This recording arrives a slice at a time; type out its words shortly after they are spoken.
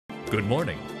Good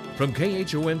morning. From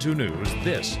KHON 2 News,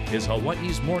 this is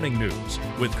Hawaii's Morning News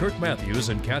with Kirk Matthews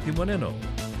and Kathy Monino.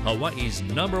 Hawaii's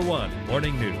 #1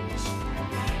 morning news.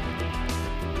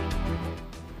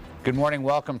 Good morning.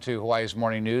 Welcome to Hawaii's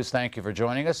Morning News. Thank you for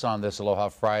joining us on this Aloha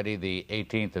Friday, the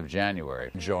 18th of January.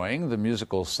 Enjoying the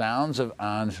musical sounds of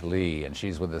Anjj, and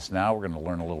she's with us now. We're going to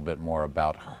learn a little bit more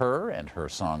about her and her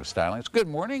song stylings. Good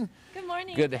morning. Good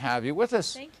morning. Good to have you with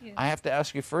us. Thank you. I have to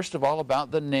ask you first of all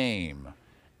about the name,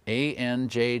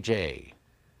 Anjj.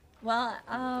 Well,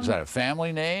 is that a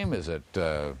family name? Is it,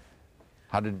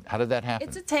 how did that happen?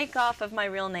 it's a takeoff of my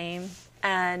real name,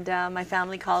 and my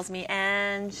family calls me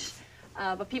Anjj.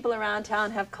 But people around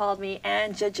town have called me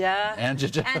Anjj.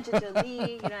 Anjj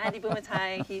Lee. You know, Andy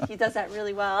Bumatai. He does that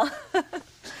really well.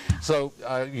 So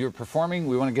you're performing.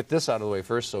 We want to get this out of the way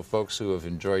first, so folks who have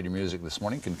enjoyed your music this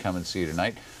morning can come and see you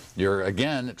tonight. You're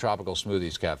again at Tropical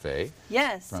Smoothies Cafe.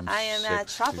 Yes, I am at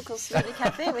Tropical Smoothie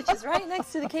Cafe, which is right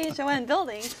next to the KHON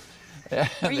building.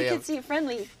 Where you can see a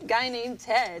friendly guy named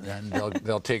Ted. And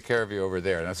they'll take care of you over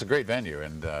there. And that's a great venue,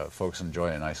 and folks enjoy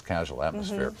a nice casual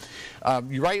atmosphere.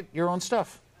 You write your own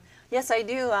stuff? Yes, I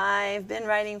do. I've been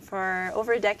writing for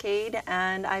over a decade,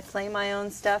 and I play my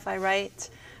own stuff. I write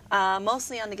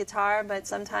mostly on the guitar, but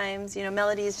sometimes, you know,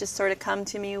 melodies just sort of come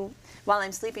to me while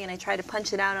I'm sleeping, and I try to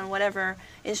punch it out on whatever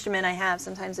instrument I have.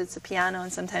 Sometimes it's a piano,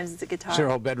 and sometimes it's a guitar. So your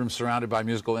whole bedroom's surrounded by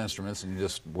musical instruments, and you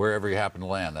just, wherever you happen to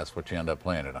land, that's what you end up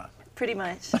playing it on. Pretty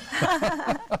much.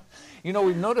 You know,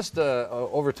 we've noticed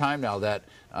over time now that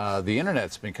the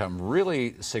Internet's become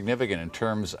really significant in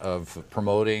terms of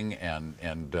promoting and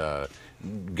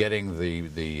getting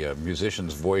the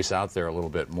musician's voice out there a little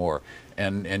bit more.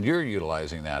 And you're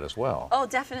utilizing that as well. Oh,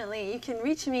 definitely. You can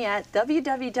reach me at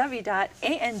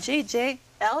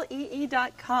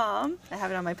www.anjjlee.com. I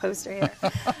have it on my poster here.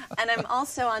 And I'm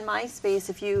also on MySpace.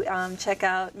 If you check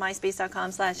out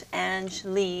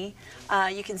myspace.com/AnjJlee,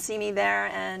 you can see me there.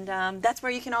 And that's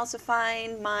where you can also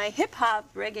find my hip-hop,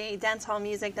 reggae, dancehall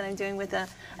music that I'm doing with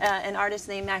an artist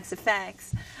named Max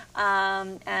Effects.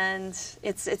 And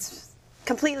it's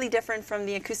completely different from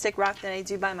the acoustic rock that I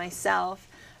do by myself.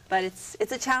 But it's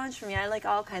a challenge for me. I like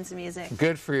all kinds of music.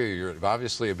 Good for you. You're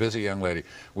obviously a busy young lady.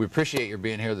 We appreciate your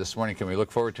being here this morning. Can we look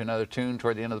forward to another tune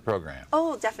toward the end of the program?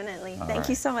 Oh, definitely. Thank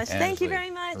you so much. Thank you very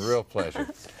much. A real pleasure.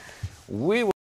 We will